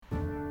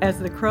As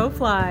the Crow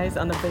Flies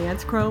on the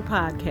Boelts Crow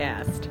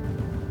podcast.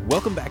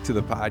 Welcome back to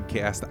the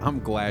podcast. I'm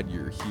glad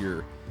you're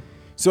here.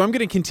 So I'm going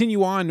to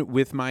continue on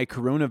with my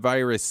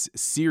coronavirus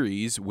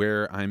series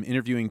where I'm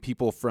interviewing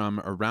people from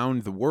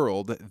around the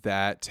world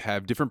that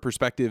have different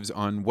perspectives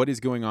on what is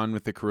going on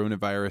with the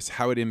coronavirus,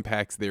 how it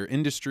impacts their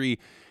industry,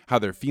 how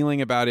they're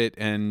feeling about it,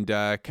 and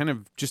kind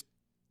of just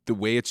the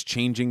way it's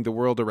changing the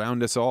world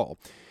around us all.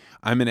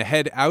 I'm going to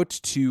head out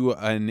to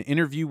an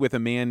interview with a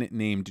man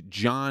named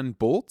John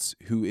Boelts,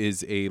 who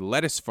is a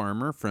lettuce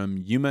farmer from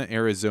Yuma,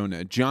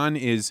 Arizona. John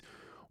is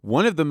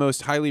one of the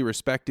most highly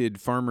respected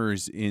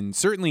farmers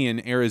certainly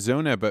in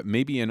Arizona, but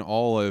maybe in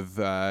all of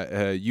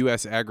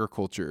U.S.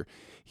 agriculture.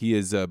 He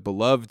is a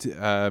beloved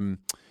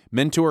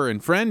mentor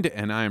and friend,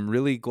 and I'm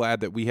really glad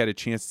that we had a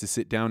chance to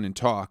sit down and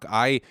talk.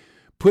 I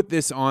put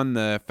this on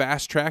the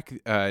fast track.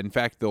 In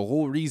fact, the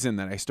whole reason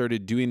that I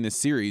started doing this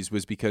series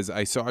was because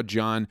I saw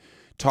John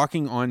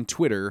talking on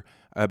Twitter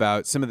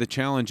about some of the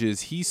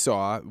challenges he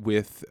saw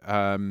with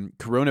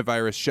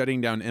coronavirus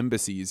shutting down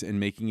embassies and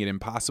making it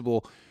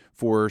impossible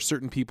for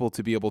certain people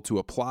to be able to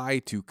apply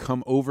to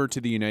come over to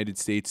the United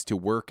States to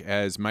work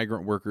as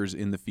migrant workers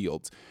in the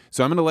fields.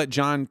 So I'm going to let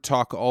John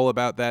talk all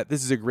about that.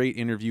 This is a great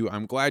interview.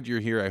 I'm glad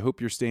you're here. I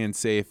hope you're staying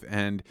safe.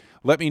 And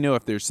let me know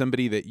if there's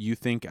somebody that you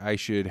think I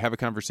should have a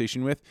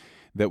conversation with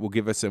that will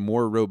give us a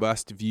more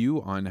robust view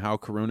on how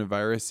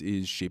coronavirus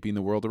is shaping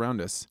the world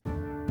around us.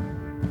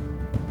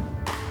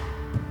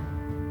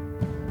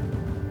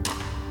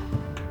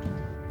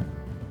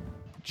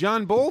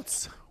 John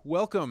Boelts,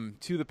 welcome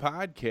to the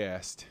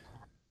podcast.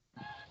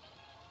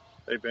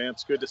 Hey,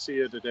 Vance. Good to see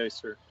you today,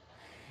 sir.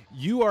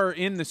 You are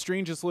in the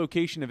strangest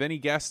location of any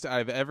guest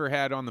I've ever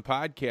had on the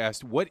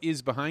podcast. What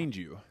is behind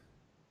you?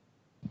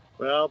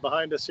 Well,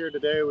 behind us here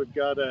today, we've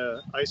got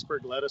a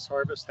iceberg lettuce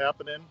harvest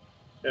happening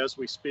as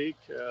we speak.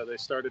 They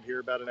started here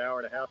about an hour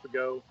and a half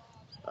ago,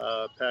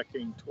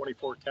 packing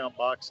 24-count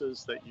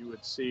boxes that you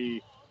would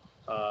see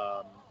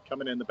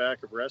coming in the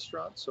back of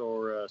restaurants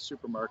or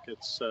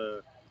supermarkets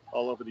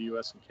all over the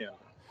U.S. and Canada.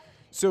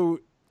 So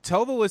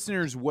tell the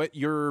listeners what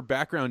your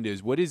background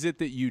is. What is it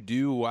that you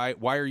do? Why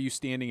are you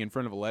standing in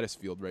front of a lettuce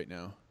field right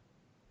now?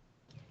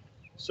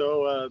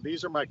 So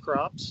these are my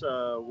crops.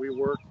 We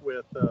work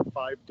with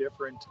 5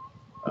 different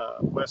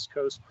West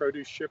Coast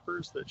produce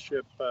shippers that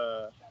ship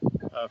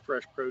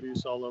fresh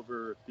produce all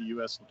over the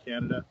U.S. and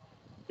Canada.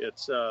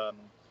 It's a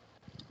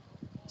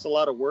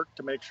lot of work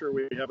to make sure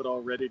we have it all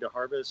ready to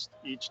harvest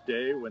each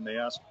day when they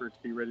ask for it to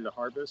be ready to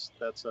harvest.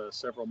 That's a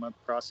several-month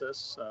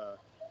process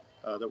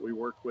that we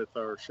work with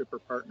our shipper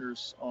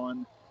partners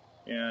on,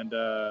 and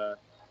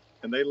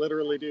they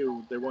literally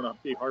do. They want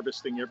to be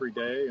harvesting every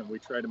day, and we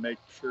try to make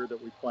sure that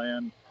we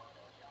plan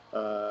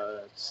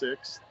 3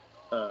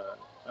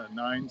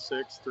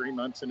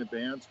 months in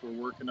advance. We're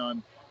working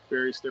on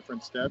various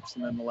different steps,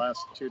 and then the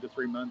last 2 to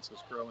 3 months is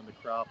growing the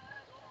crop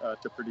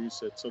to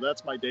produce it. So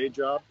that's my day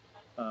job.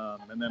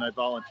 And then I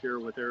volunteer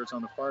with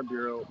Arizona Farm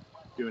Bureau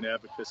doing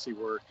advocacy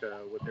work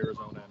with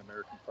Arizona and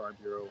American Farm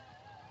Bureau.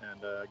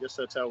 And I guess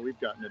that's how we've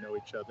gotten to know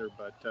each other.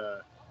 But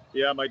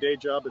yeah, my day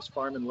job is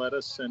farming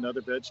lettuce and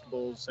other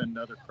vegetables and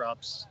other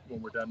crops when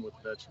we're done with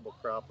the vegetable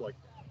crop, like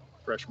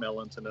fresh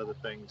melons and other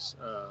things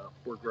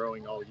we're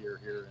growing all year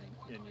here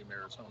in Yuma,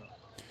 Arizona.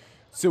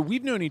 So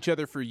we've known each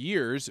other for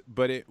years,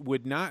 but it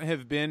would not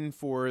have been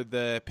for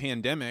the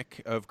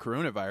pandemic of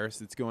coronavirus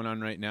that's going on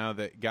right now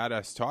that got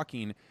us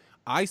talking.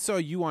 I saw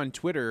you on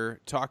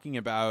Twitter talking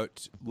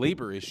about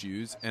labor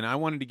issues, and I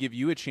wanted to give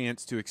you a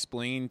chance to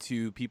explain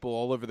to people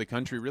all over the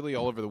country, really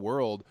all over the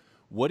world,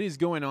 what is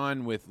going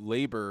on with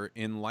labor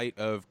in light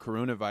of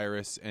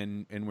coronavirus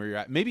and where you're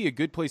at. Maybe a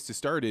good place to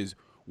start is,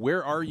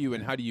 where are you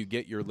and how do you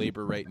get your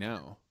labor right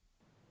now?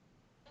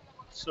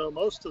 So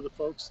most of the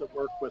folks that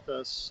work with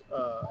us,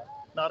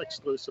 not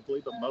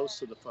exclusively, but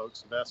most of the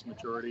folks, the vast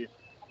majority,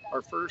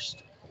 are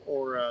first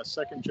or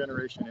second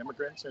generation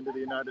immigrants into the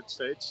United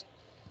States.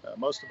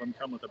 Most of them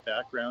come with a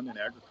background in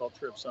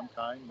agriculture of some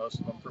kind, most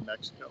of them from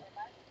Mexico.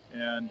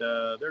 And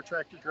they're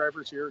tractor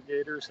drivers,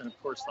 irrigators, and of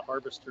course the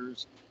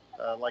harvesters,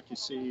 like you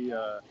see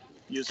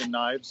using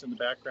knives in the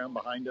background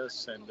behind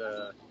us, and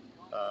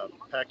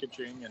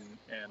packaging and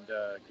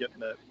getting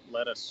the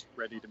lettuce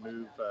ready to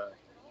move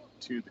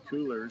to the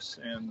coolers.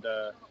 And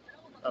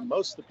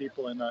most of the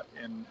people in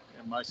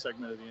my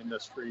segment of the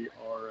industry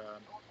are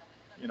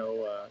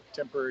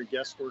temporary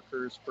guest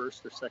workers,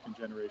 first or second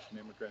generation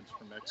immigrants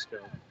from Mexico.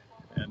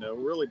 And we're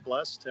really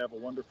blessed to have a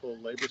wonderful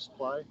labor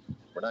supply.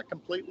 We're not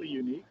completely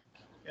unique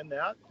in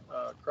that.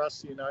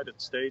 Across the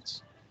United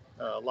States,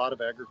 a lot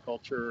of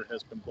agriculture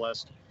has been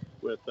blessed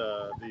with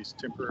these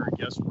temporary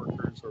guest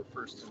workers or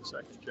first and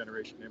second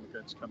generation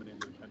immigrants coming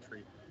into the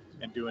country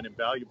and doing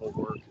invaluable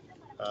work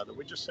that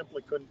we just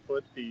simply couldn't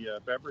put the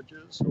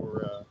beverages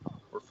or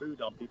food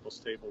on people's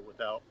table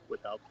without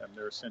them.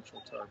 They're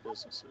essential to our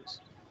businesses.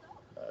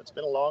 It's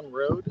been a long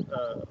road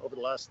over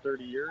the last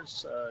 30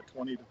 years,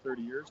 20 to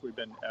 30 years. We've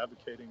been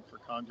advocating for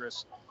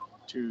Congress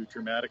to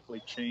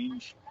dramatically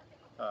change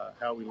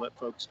how we let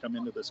folks come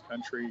into this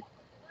country,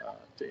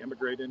 to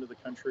immigrate into the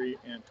country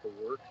and to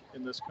work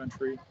in this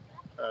country.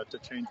 to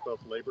change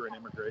both labor and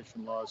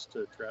immigration laws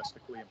to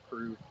drastically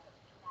improve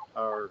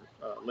our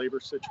labor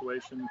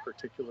situation,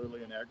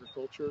 particularly in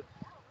agriculture.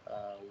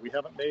 We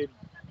haven't made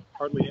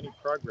hardly any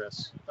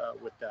progress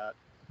with that.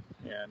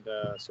 And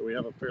so we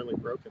have a fairly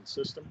broken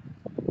system.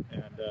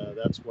 And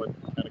that's what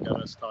kind of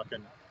got us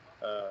talking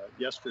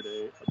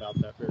yesterday about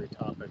that very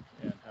topic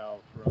and how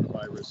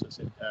coronavirus is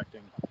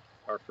impacting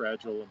our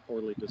fragile and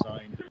poorly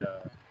designed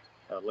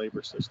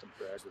labor system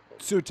for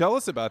agriculture. So tell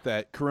us about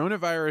that.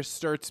 Coronavirus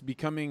starts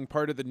becoming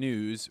part of the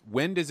news.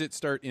 When does it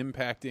start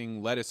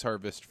impacting lettuce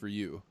harvest for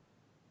you?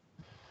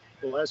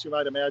 Well, as you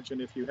might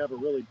imagine, if you have a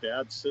really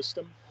bad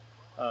system,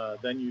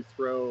 then you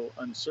throw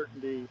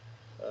uncertainty,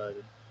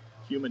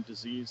 human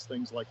disease,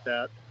 things like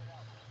that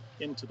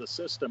into the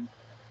system.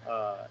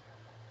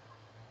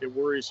 It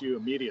worries you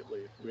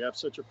immediately. We have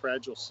such a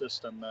fragile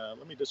system.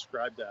 Let me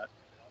describe that.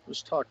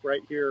 Let's talk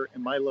right here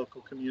in my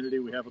local community.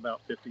 We have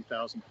about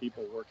 50,000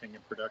 people working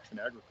in production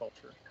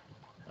agriculture,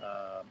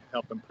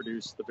 helping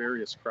produce the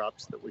various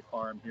crops that we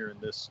farm here in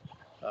this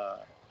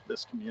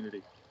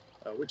community,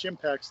 which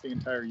impacts the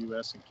entire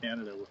U.S. and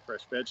Canada with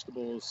fresh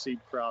vegetables, seed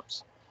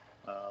crops,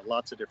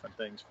 lots of different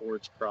things,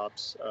 forage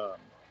crops,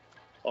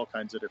 all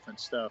kinds of different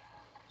stuff.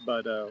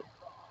 But a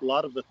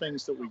lot of the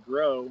things that we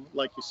grow,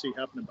 like you see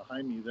happening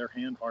behind me, they're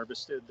hand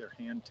harvested, they're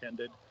hand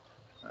tended.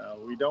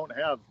 We don't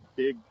have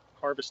big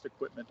harvest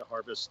equipment to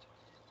harvest,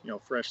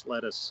 fresh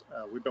lettuce.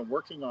 We've been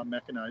working on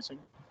mechanizing,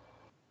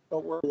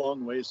 but we're a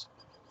long ways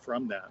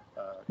from that.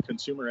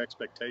 Consumer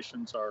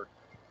expectations are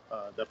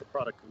that the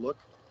product look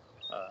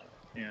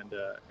and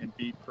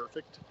be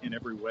perfect in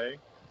every way.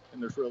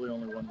 And there's really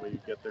only one way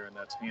you get there, and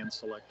that's hand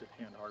selected,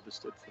 hand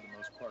harvested for the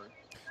most part.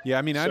 Yeah,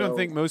 I mean, I don't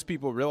think most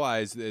people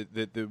realize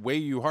that the way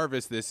you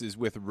harvest this is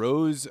with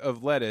rows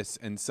of lettuce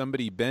and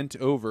somebody bent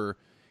over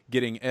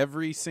getting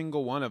every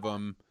single one of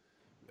them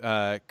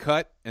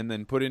cut and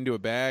then put into a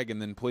bag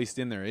and then placed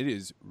in there. It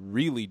is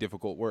really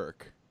difficult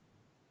work.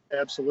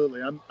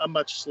 Absolutely. I'm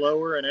much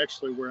slower, and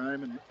actually where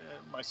I'm and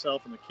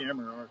myself and the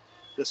camera are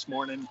this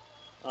morning,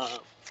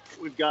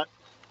 we've got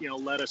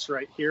lettuce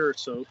right here.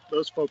 So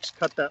those folks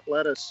cut that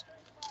lettuce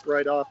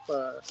right off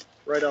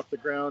the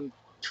ground,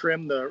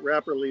 trim the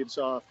wrapper leaves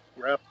off,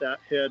 wrap that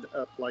head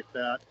up like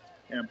that,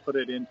 and put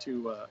it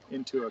into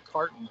a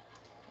carton.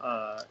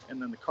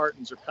 And then the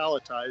cartons are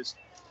palletized,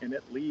 and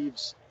it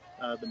leaves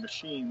the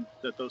machine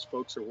that those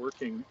folks are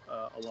working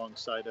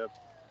alongside of.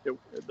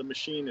 The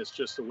machine is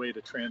just a way to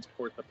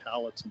transport the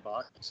pallets and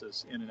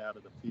boxes in and out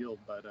of the field.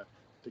 But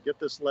to get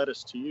this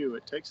lettuce to you,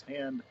 it takes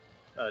hand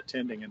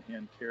tending and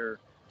hand care.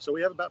 So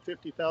we have about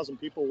 50,000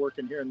 people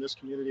working here in this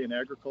community in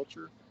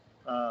agriculture.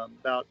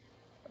 About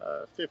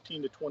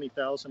 15 to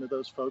 20,000 of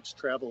those folks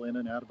travel in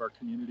and out of our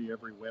community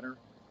every winter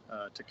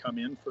to come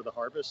in for the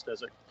harvest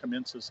as it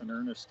commences in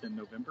earnest in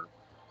November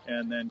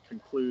and then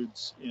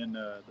concludes in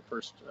the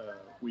first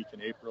week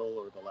in April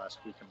or the last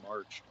week in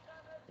March.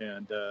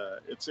 And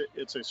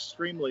it's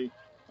extremely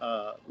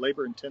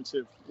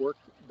labor-intensive work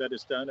that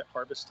is done at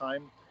harvest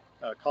time.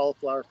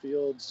 Cauliflower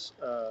fields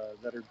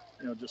that are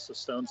just a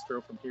stone's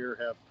throw from here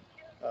have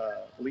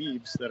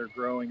leaves that are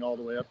growing all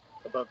the way up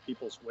above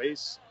people's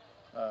waists.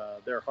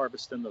 They're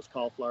harvesting those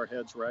cauliflower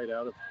heads right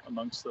out of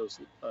amongst those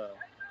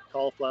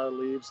cauliflower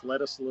leaves.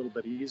 Lettuce a little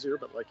bit easier,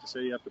 but like you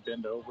say, you have to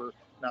bend over.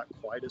 Not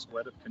quite as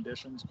wet of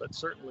conditions, but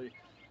certainly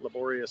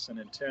laborious and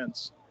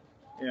intense.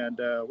 And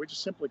we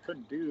just simply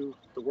couldn't do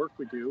the work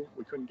we do.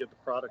 We couldn't get the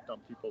product on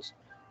people's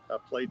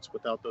plates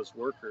without those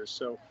workers.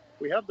 So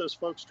we have those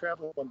folks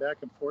traveling back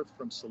and forth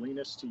from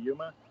Salinas to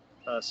Yuma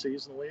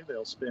seasonally.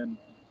 They'll spend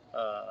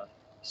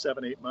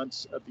 7-8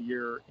 months of the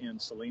year in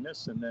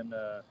Salinas, and then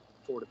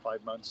 4 to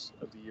 5 months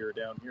of the year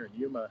down here in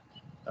Yuma.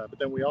 But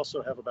then we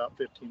also have about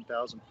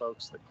 15,000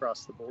 folks that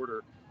cross the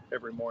border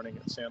every morning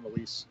at San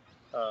Luis,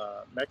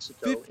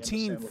 Mexico.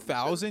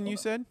 15,000, you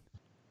said?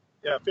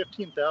 Yeah,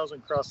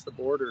 15,000 cross the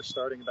border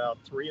starting about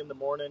 3 in the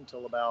morning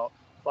till about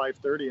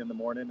 5:30 in the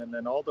morning. And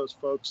then all those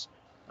folks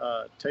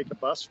take a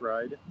bus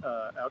ride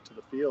out to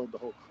the field. The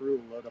whole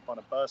crew will load up on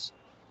a bus,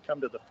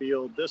 come to the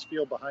field. This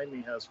field behind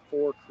me has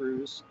 4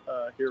 crews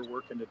here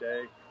working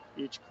today.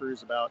 Each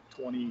crew's about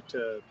 20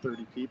 to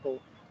 30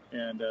 people.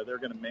 And they're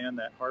going to man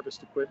that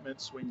harvest equipment,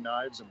 swing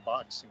knives and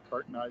box and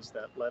cartonize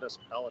that lettuce,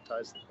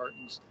 palletize the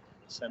cartons,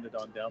 send it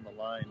on down the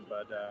line.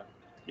 But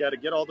yeah, to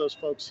get all those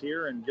folks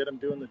here and get them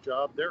doing the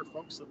job, there are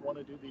folks that want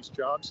to do these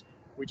jobs.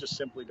 We just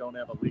simply don't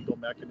have a legal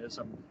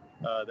mechanism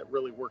that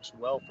really works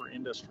well for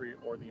industry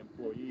or the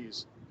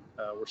employees.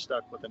 We're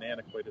stuck with an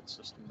antiquated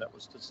system that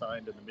was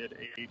designed in the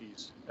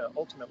mid-'80s,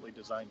 ultimately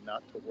designed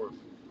not to work,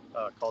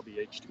 called the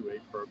H-2A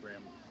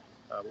program.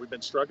 We've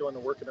been struggling to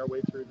working our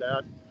way through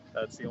that.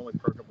 That's the only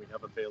program we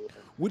have available.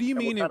 What do you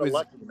mean we're it was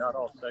lucky? Not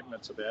all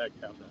segments of ag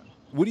have that.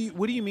 What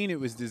do you mean it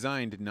was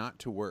designed not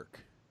to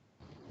work?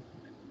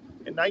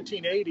 In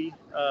 1980,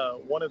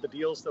 one of the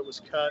deals that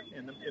was cut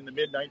in the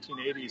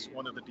mid-1980s,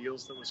 one of the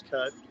deals that was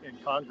cut in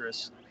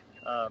Congress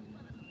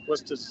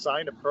was to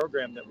design a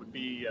program that would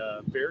be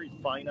very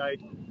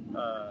finite,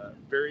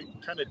 very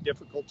kind of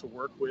difficult to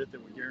work with.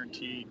 It would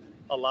guarantee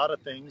a lot of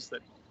things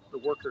that the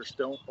workers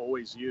don't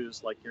always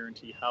use, like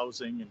guarantee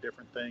housing and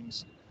different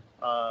things.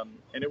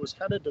 And it was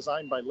kind of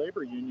designed by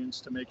labor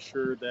unions to make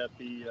sure that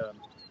the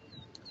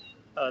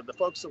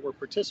folks that were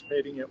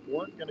participating in it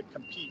weren't going to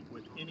compete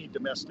with any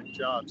domestic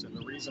jobs. And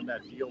the reason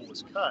that deal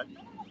was cut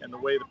and the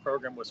way the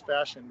program was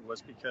fashioned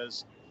was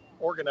because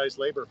organized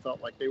labor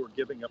felt like they were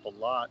giving up a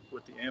lot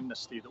with the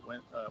amnesty that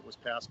was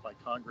passed by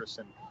Congress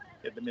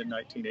in the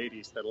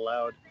mid-1980s that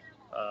allowed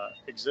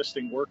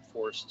existing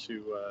workforce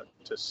to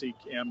seek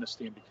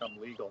amnesty and become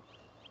legal.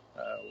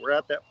 We're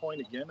at that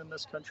point again in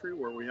this country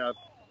where we have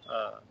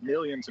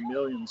millions and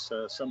millions.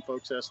 Some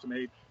folks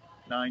estimate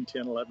 9,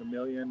 10, 11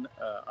 million.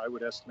 I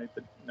would estimate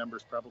the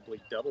numbers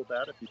probably double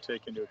that if you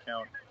take into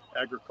account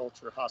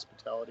agriculture,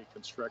 hospitality,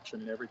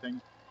 construction, and everything.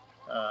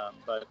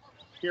 But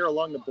here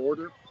along the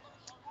border,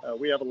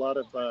 we have a lot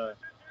of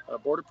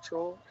Border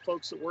Patrol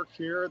folks that work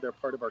here. They're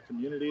part of our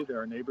community. They're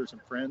our neighbors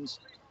and friends.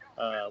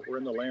 We're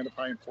in the land of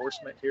high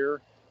enforcement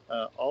here.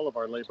 All of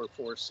our labor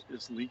force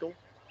is legal.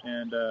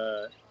 And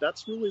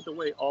that's really the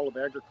way all of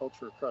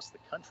agriculture across the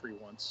country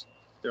wants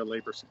their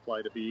labor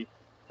supply to be.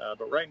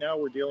 But right now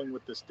we're dealing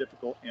with this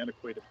difficult,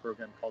 antiquated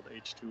program called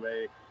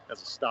H-2A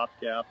as a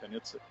stopgap, and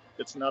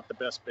it's not the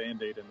best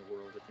Band-Aid in the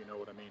world, if you know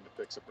what I mean, to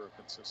fix a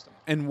broken system.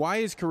 And why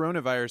is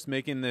coronavirus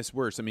making this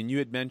worse? I mean, you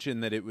had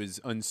mentioned that it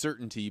was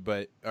uncertainty,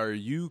 but are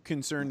you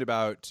concerned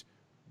about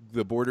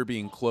the border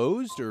being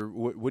closed, or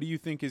what do you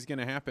think is going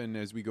to happen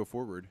as we go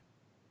forward?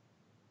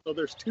 So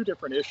there's two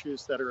different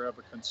issues that are of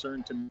a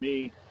concern to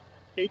me.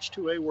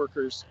 H-2A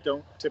workers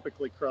don't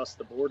typically cross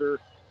the border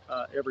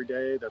every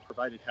day. They're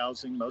provided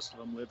housing. Most of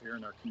them live here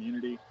in our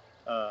community.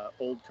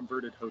 Old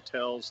converted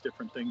hotels,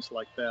 different things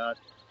like that,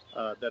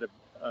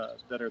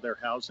 that are their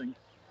housing.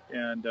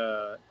 And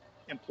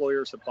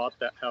employers have bought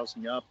that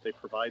housing up. They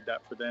provide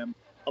that for them.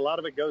 A lot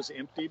of it goes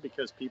empty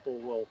because people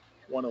will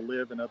want to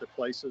live in other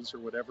places or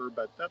whatever,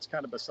 but that's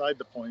kind of beside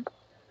the point.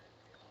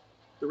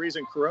 The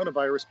reason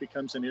coronavirus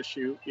becomes an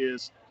issue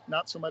is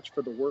not so much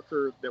for the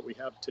worker that we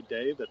have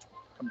today that's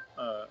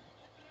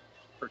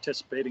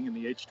participating in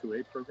the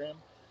H-2A program,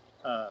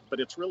 but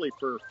it's really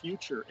for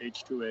future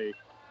H-2A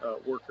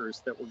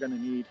workers that we're going to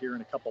need here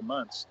in a couple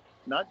months,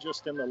 not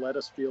just in the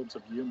lettuce fields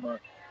of Yuma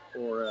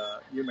or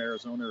Yuma,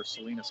 Arizona, or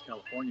Salinas,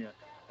 California,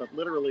 but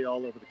literally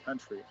all over the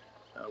country.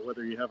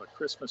 Whether you have a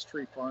Christmas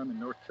tree farm in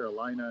North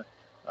Carolina,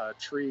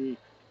 tree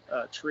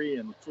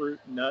and fruit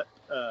nut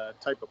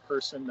type of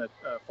person, that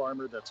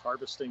farmer that's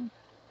harvesting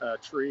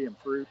tree and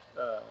fruit,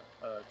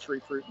 tree,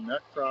 fruit, and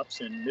nut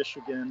crops in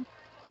Michigan,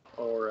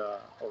 or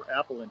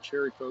apple and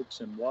cherry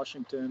folks in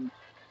Washington,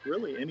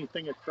 really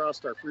anything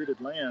across our fruited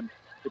land.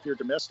 If you're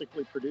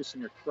domestically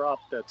producing a crop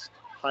that's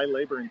high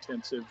labor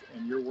intensive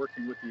and you're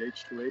working with the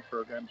H-2A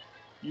program,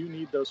 you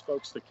need those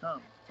folks to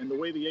come. And the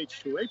way the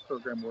H-2A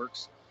program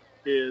works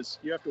is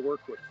you have to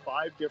work with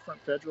 5 different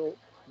federal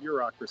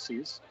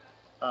bureaucracies,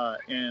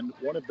 and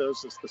one of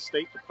those is the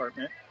State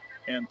Department.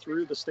 And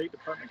through the State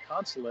Department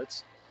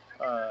consulates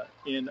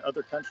in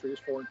other countries,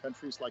 foreign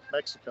countries like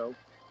Mexico,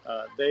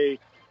 they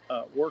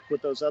work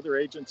with those other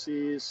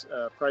agencies,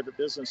 private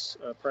business,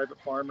 private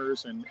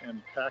farmers and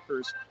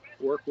packers,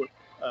 work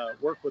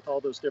with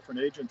all those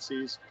different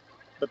agencies.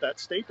 But that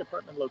State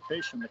Department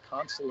location, the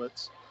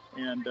consulates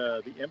and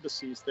the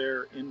embassies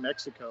there in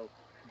Mexico,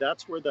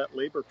 that's where that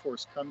labor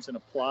force comes and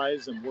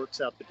applies and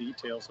works out the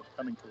details of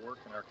coming to work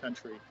in our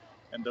country.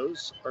 And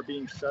those are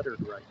being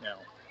shuttered right now.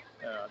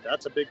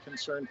 That's a big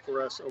concern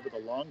for us over the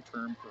long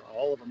term for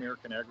all of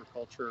American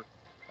agriculture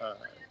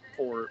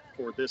for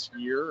this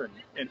year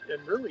and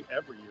really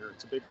every year.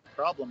 It's a big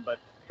problem, but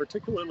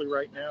particularly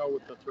right now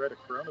with the threat of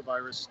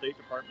coronavirus, State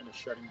Department is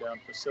shutting down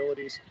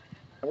facilities,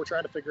 and we're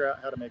trying to figure out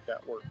how to make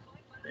that work.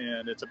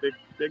 And it's a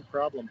big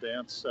problem,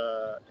 Vance.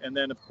 And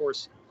then, of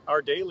course,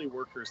 our daily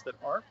workers that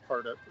aren't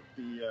part of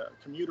the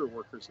commuter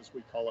workers, as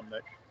we call them,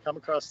 that come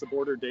across the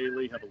border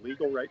daily, have a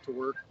legal right to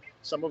work.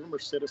 Some of them are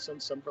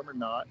citizens, some of them are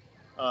not.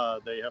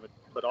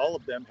 But all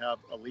of them have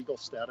a legal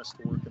status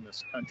to work in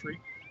this country.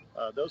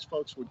 Those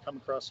folks would come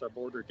across our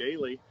border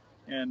daily,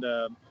 and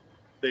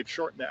they've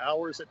shortened the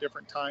hours at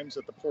different times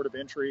at the port of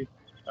entry.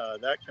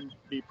 That can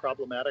be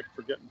problematic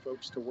for getting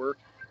folks to work.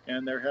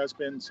 And there has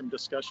been some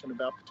discussion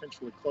about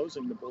potentially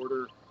closing the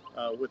border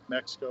with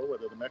Mexico,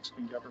 whether the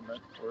Mexican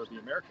government or the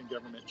American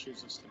government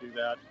chooses to do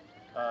that,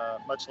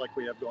 much like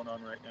we have going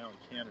on right now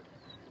in Canada.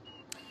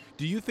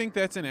 Do you think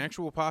that's an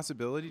actual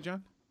possibility,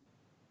 John?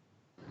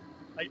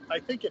 I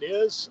think it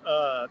is.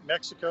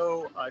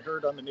 Mexico, I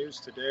heard on the news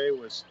today,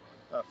 was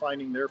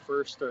finding their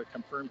first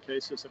confirmed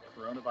cases of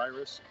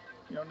coronavirus.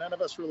 You know, none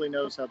of us really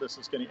knows how this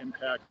is going to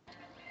impact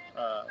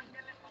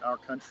our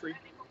country,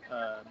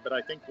 but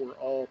I think we're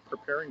all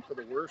preparing for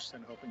the worst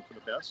and hoping for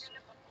the best.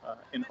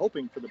 In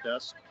hoping for the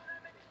best,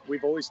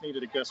 we've always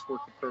needed a guest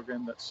worker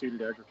program that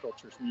suited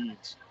agriculture's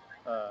needs.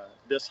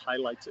 This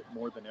highlights it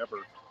more than ever.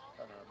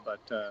 But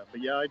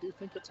yeah, I do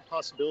think it's a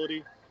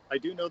possibility. I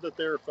do know that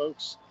there are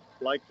folks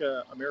like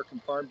American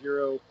Farm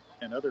Bureau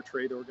and other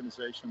trade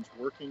organizations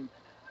working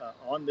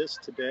on this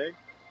today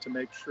to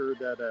make sure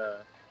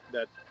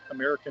that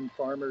American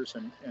farmers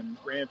and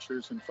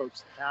ranchers and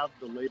folks have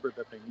the labor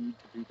that they need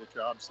to do the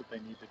jobs that they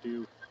need to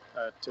do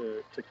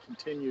to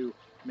continue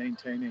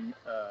maintaining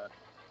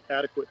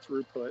adequate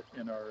throughput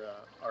in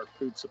our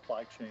food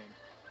supply chain.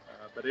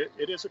 But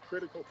it is a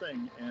critical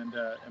thing, and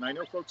I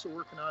know folks are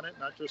working on it,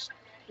 not just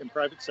in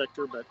private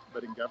sector,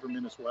 but in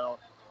government as well.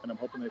 And I'm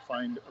hoping they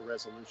find a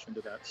resolution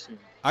to that soon.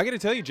 I got to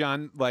tell you,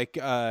 John, like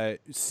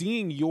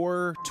seeing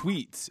your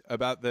tweets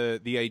about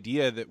the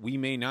idea that we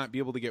may not be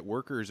able to get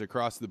workers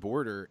across the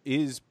border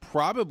is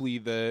probably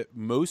the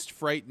most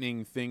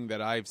frightening thing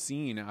that I've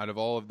seen out of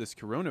all of this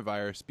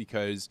coronavirus,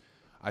 because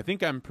I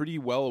think I'm pretty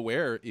well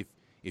aware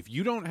if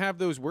you don't have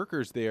those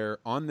workers there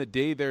on the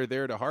day they're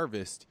there to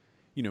harvest,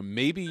 you know,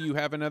 maybe you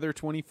have another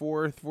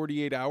 24,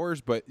 48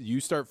 hours, but you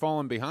start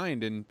falling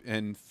behind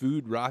and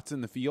food rots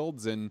in the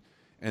fields and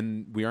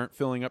we aren't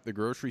filling up the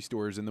grocery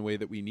stores in the way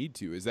that we need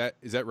to. Is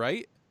that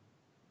right?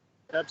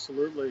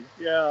 Absolutely.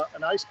 Yeah.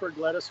 An iceberg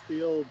lettuce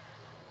field,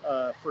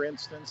 for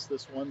instance,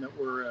 this one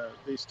that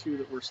these two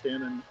that we're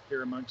standing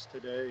here amongst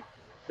today,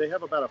 they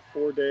have about a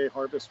 4-day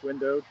harvest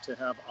window to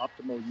have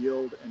optimal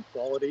yield and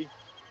quality.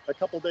 A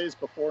couple days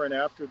before and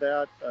after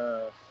that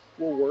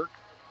will work,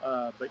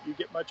 but you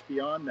get much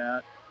beyond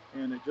that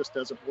and it just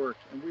doesn't work.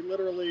 And we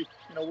literally,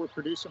 we're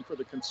producing for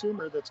the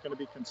consumer that's going to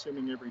be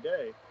consuming every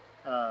day.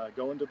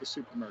 Going to the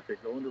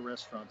supermarket, going to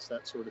restaurants,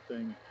 that sort of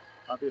thing.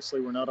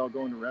 Obviously, we're not all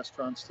going to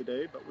restaurants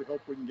today, but we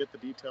hope we can get the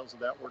details of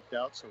that worked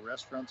out so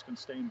restaurants can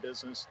stay in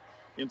business,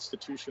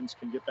 institutions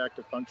can get back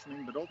to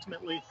functioning. But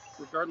ultimately,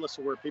 regardless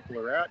of where people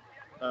are at,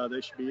 they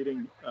should be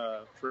eating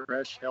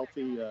fresh,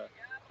 healthy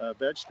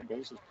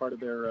vegetables as part of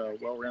their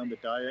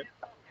well-rounded diet.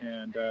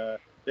 And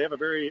they have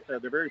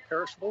they're very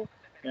perishable,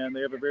 and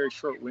they have a very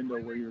short window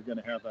where you're going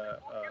to have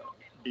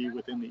be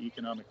within the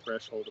economic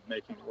threshold of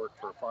making it work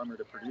for a farmer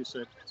to produce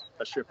it,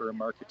 a shipper, a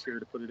marketeer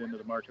to put it into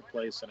the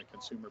marketplace, and a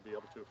consumer be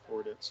able to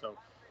afford it. So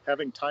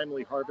having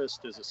timely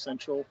harvest is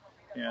essential.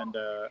 And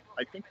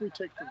I think we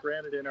take for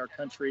granted in our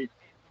country,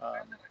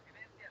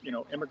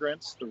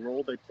 immigrants, the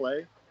role they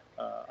play.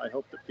 I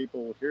hope that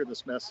people will hear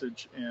this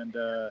message and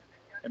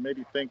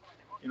maybe think,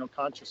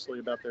 consciously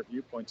about their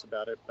viewpoints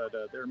about it. But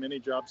there are many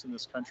jobs in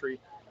this country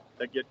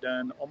that get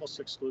done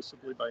almost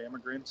exclusively by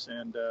immigrants,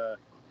 and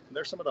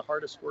they're some of the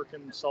hardest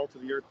working, salt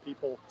of the earth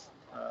people,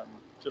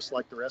 just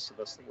like the rest of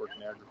us that work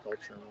in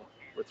agriculture. And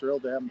we're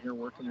thrilled to have them here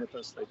working with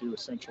us. They do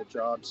essential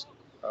jobs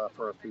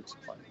for our food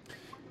supply.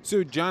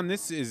 So, John,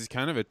 this is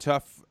kind of a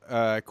tough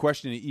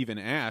question to even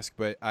ask,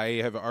 but I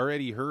have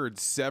already heard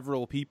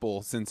several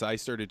people since I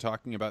started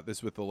talking about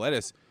this with the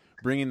lettuce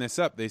bringing this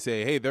up. They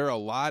say, hey, there are a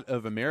lot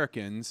of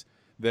Americans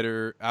that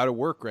are out of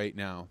work right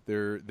now.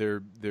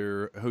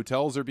 Their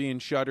hotels are being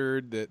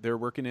shuttered, that they're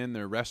working in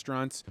their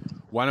restaurants.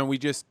 Why don't we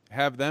just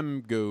have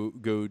them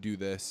go do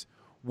this?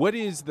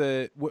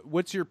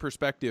 What's your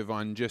perspective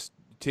on just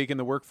taking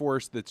the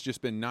workforce that's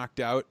just been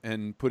knocked out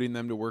and putting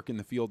them to work in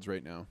the fields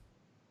right now?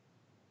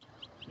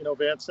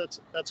 Vance,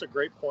 that's a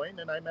great point,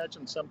 and I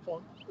imagine some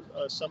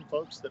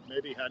folks that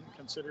maybe hadn't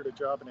considered a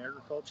job in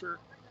agriculture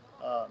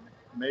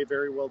may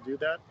very well do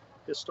that.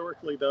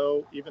 Historically,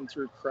 though, even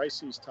through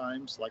crises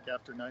times like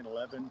after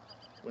 9/11,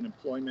 when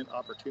employment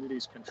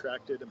opportunities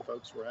contracted and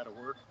folks were out of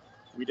work,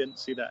 we didn't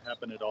see that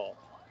happen at all.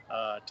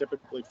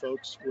 Typically,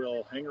 folks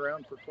will hang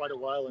around for quite a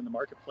while in the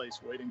marketplace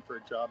waiting for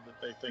a job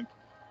that they think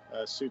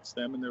suits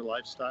them and their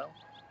lifestyle.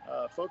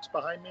 Folks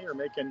behind me are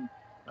making,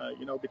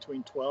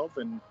 between $12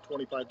 and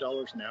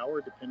 $25 an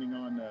hour, depending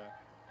on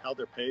how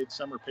they're paid.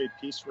 Some are paid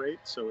piece rate,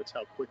 so it's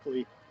how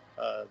quickly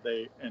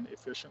and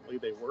efficiently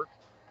they work.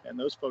 And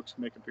those folks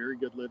make a very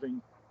good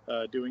living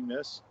doing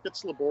this.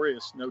 It's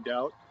laborious, no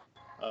doubt,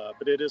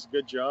 but it is a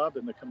good job,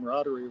 and the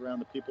camaraderie around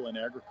the people in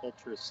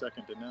agriculture is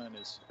second to none,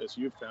 as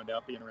you've found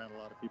out being around a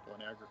lot of people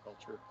in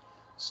agriculture.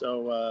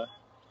 So,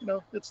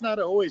 it's not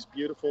always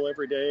beautiful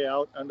every day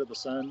out under the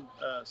sun.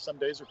 Some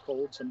days are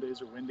cold, some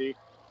days are windy,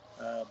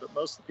 but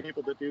most of the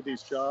people that do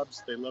these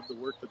jobs, they love the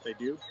work that they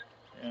do,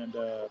 and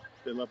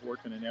they love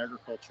working in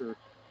agriculture,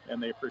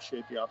 and they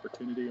appreciate the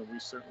opportunity, and we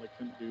certainly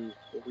couldn't do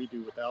what we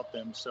do without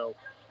them. So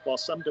while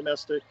some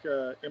domestic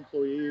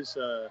employees,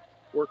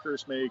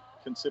 workers may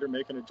consider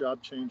making a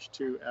job change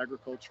to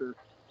agriculture,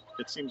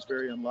 it seems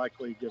very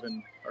unlikely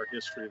given our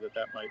history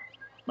that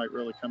might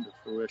really come to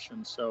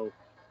fruition. So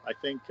I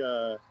think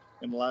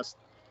in the last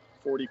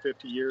 40,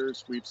 50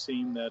 years, we've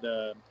seen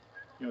that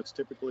it's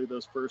typically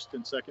those first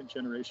and second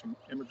generation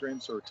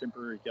immigrants or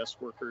temporary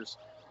guest workers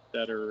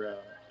that are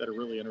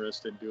really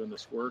interested in doing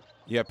this work.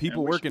 Yeah,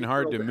 people working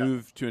hard to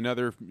move to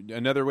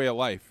another way of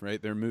life,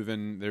 right? They're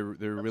moving. They're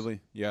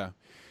really, yeah.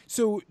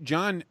 So,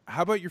 John,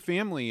 how about your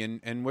family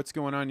and what's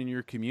going on in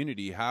your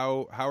community?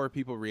 How are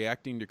people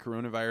reacting to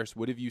coronavirus?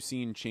 What have you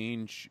seen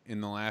change in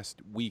the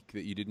last week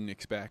that you didn't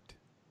expect?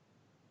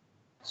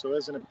 So,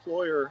 as an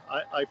employer,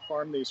 I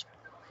farm these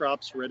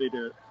crops ready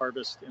to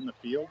harvest in the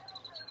field,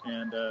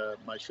 and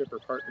my shipper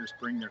partners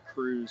bring their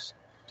crews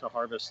to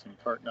harvest and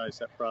cartonize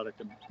that product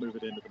and move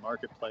it into the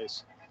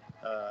marketplace.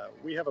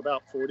 We have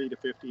about 40 to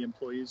 50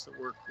 employees that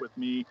work with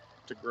me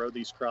to grow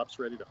these crops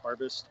ready to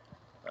harvest.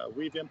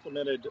 We've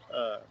implemented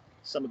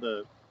some of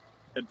the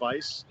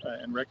advice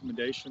and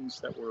recommendations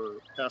that were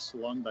passed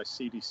along by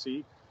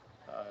CDC.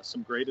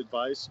 Some great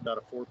advice, about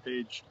a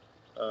 4-page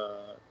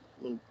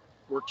little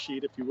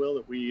worksheet, if you will,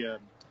 that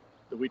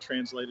we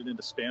translated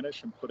into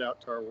Spanish and put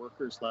out to our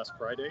workers last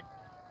Friday.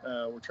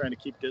 We're trying to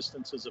keep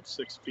distances of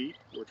 6 feet.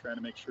 We're trying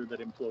to make sure that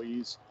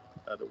employees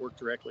that work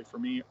directly for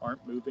me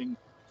aren't moving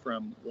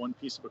from one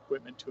piece of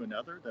equipment to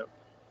another, that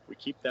we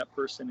keep that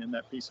person in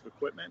that piece of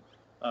equipment.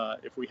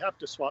 If we have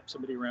to swap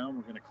somebody around,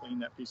 we're going to clean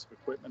that piece of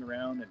equipment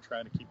around and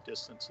try to keep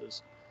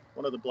distances.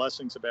 One of the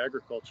blessings of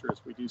agriculture is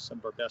we do some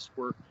of our best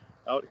work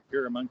out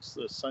here amongst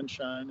the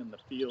sunshine and the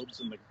fields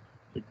and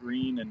the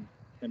green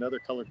and other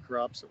colored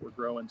crops that we're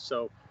growing.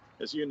 So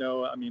as you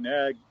know, I mean,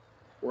 ag,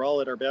 we're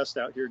all at our best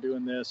out here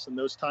doing this. And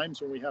those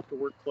times when we have to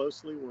work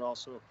closely, we're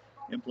also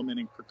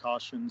implementing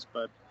precautions.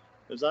 But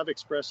as I've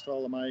expressed to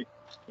all of my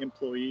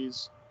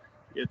employees,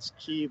 it's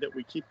key that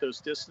we keep those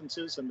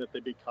distances and that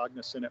they be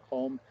cognizant at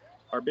home.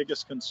 Our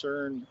biggest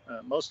concern,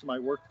 most of my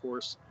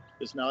workforce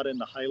is not in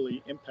the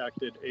highly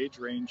impacted age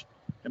range,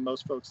 and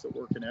most folks that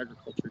work in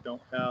agriculture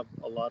don't have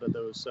a lot of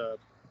those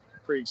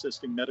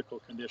pre-existing medical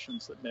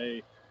conditions that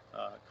may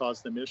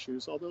cause them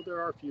issues, although there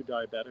are a few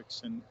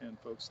diabetics and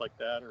folks like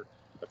that, or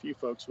a few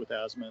folks with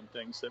asthma and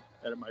things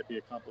that it might be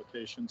a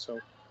complication. So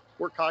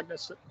we're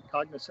cognizant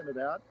of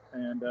that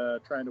and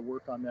trying to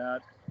work on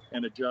that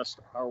and adjust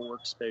our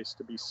workspace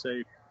to be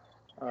safe.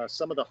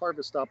 Some of the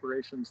harvest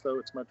operations, though,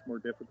 it's much more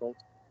difficult.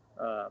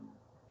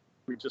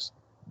 We just,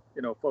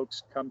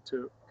 folks come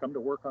to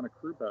work on a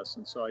crew bus,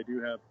 and so I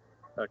do have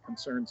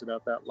concerns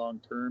about that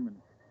long term and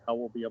how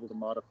we'll be able to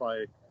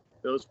modify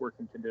those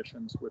working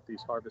conditions with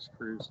these harvest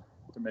crews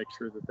to make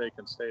sure that they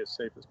can stay as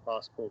safe as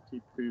possible,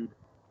 keep food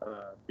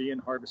being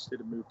harvested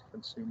and moved to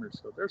consumers.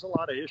 So there's a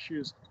lot of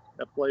issues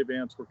at play,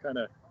 Vance.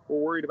 We're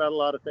worried about a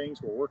lot of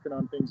things. We're working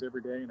on things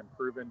every day and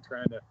improving,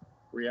 trying to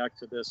react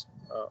to this.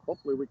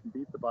 Hopefully we can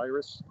beat the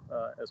virus,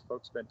 as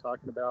folks have been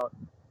talking about,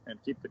 and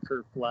keep the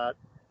curve flat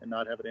and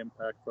not have it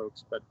impact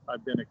folks. But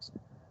I've been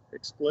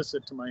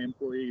explicit to my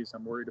employees.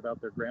 I'm worried about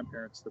their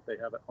grandparents that they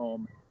have at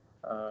home,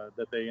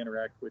 that they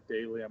interact with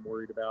daily. I'm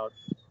worried about,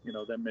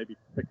 them maybe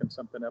picking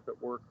something up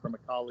at work from a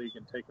colleague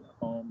and taking it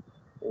home,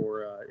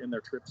 or in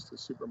their trips to the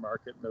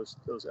supermarket. And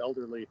those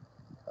elderly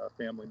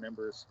family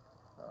members,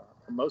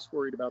 I'm most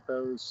worried about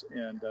those.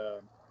 And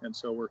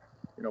so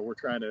we're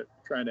trying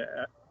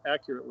to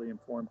accurately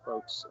inform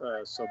folks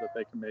so that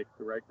they can make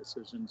the right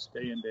decisions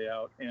day in, day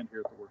out, and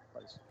here at the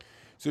workplace.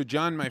 So,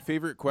 John, my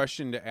favorite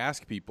question to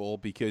ask people,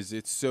 because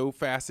it's so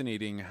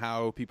fascinating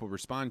how people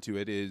respond to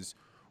it, is,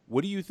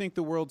 what do you think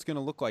the world's going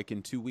to look like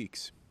in 2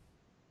 weeks?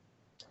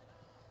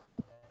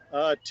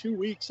 2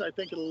 weeks, I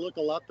think it'll look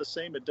a lot the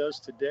same it does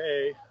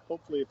today.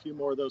 Hopefully a few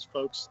more of those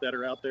folks that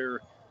are out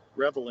there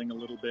reveling a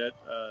little bit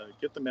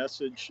get the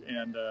message,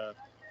 and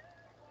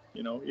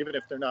even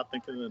if they're not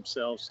thinking of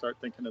themselves, start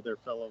thinking of their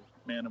fellow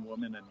man and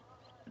woman, and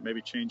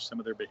maybe change some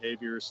of their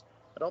behaviors.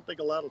 I don't think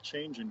a lot will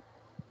change in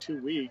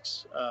 2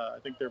 weeks. I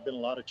think there have been a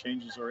lot of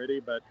changes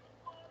already, but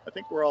I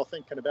think we're all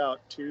thinking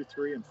about 2,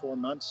 3, and 4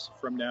 months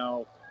from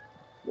now,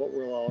 what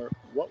will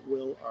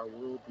our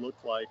world look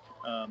like?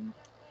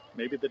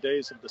 Maybe the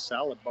days of the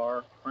salad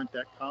bar aren't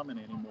that common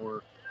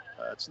anymore.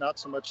 It's not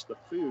so much the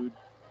food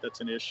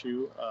that's an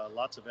issue.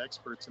 Lots of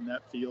experts in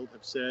that field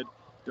have said,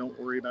 don't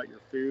worry about your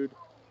food.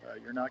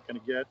 You're not going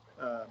to get,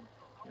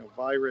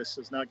 virus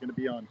is not going to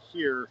be on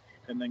here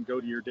and then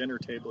go to your dinner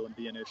table and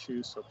be an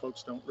issue. So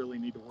folks don't really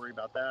need to worry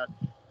about that.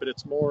 But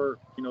it's more,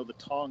 the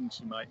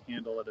tongs you might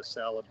handle at a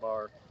salad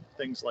bar,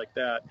 things like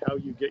that, how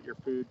you get your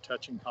food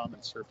touching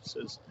common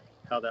surfaces,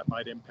 how that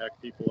might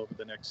impact people over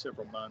the next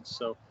several months.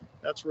 So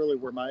that's really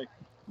where my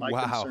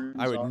concerns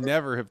I would are.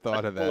 never have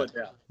thought of that.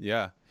 Adapt.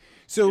 Yeah.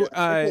 So,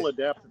 we'll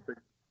adapt.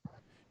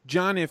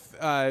 John,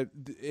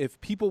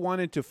 if people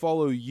wanted to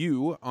follow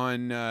you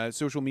on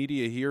social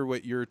media, hear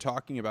what you're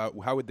talking about,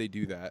 how would they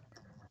do that?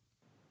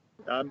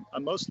 I'm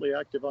mostly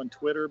active on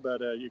Twitter,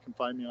 but you can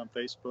find me on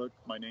Facebook.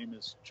 My name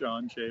is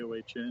John,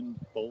 John,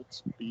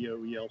 Boelts,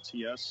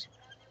 Boelts,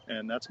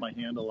 and that's my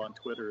handle on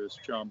Twitter is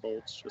John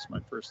Boelts, just my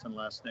first and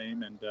last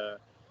name. And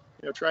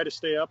try to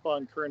stay up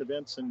on current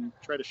events and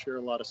try to share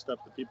a lot of stuff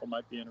that people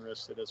might be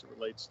interested as it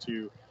relates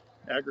to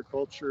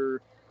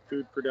agriculture,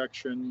 food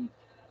production,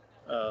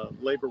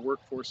 labor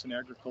workforce in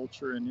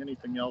agriculture, and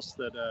anything else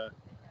that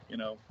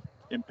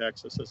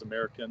impacts us as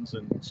Americans,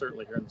 and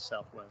certainly here in the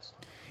Southwest.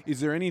 Is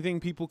there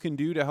anything people can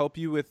do to help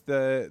you with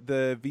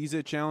the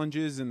visa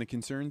challenges and the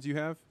concerns you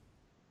have?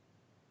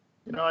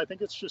 I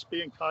think it's just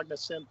being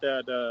cognizant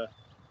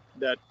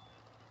that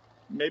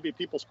maybe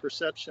people's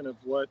perception of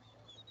what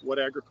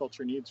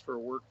agriculture needs for a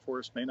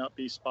workforce may not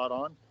be spot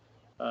on.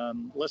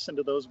 Listen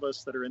to those of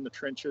us that are in the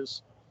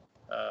trenches.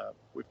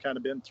 We've kind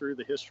of been through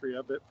the history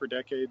of it for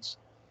decades.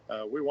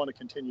 We want to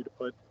continue to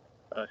put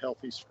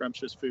healthy,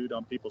 scrumptious food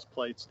on people's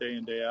plates day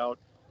in, day out.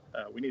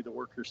 We need the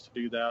workers to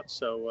do that.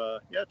 So,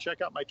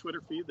 check out my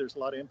Twitter feed. There's a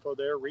lot of info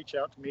there. Reach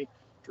out to me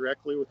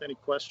directly with any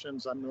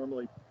questions. I'm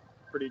normally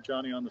pretty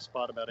Johnny on the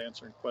spot about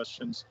answering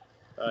questions.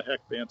 Heck,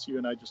 Vance, you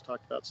and I just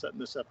talked about setting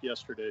this up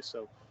yesterday.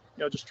 So,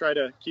 just try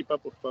to keep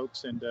up with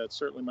folks. And it's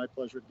certainly my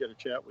pleasure to get a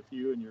chat with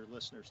you and your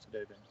listeners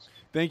today, Vance.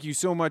 Thank you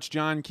so much,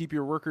 John. Keep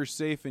your workers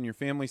safe and your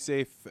family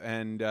safe.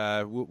 And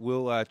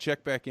we'll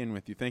check back in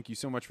with you. Thank you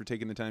so much for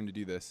taking the time to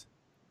do this.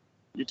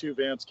 You too,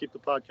 Vance. Keep the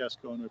podcast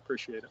going. We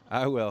appreciate it.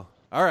 I will.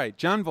 All right.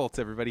 John Boelts,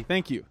 everybody.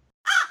 Thank you.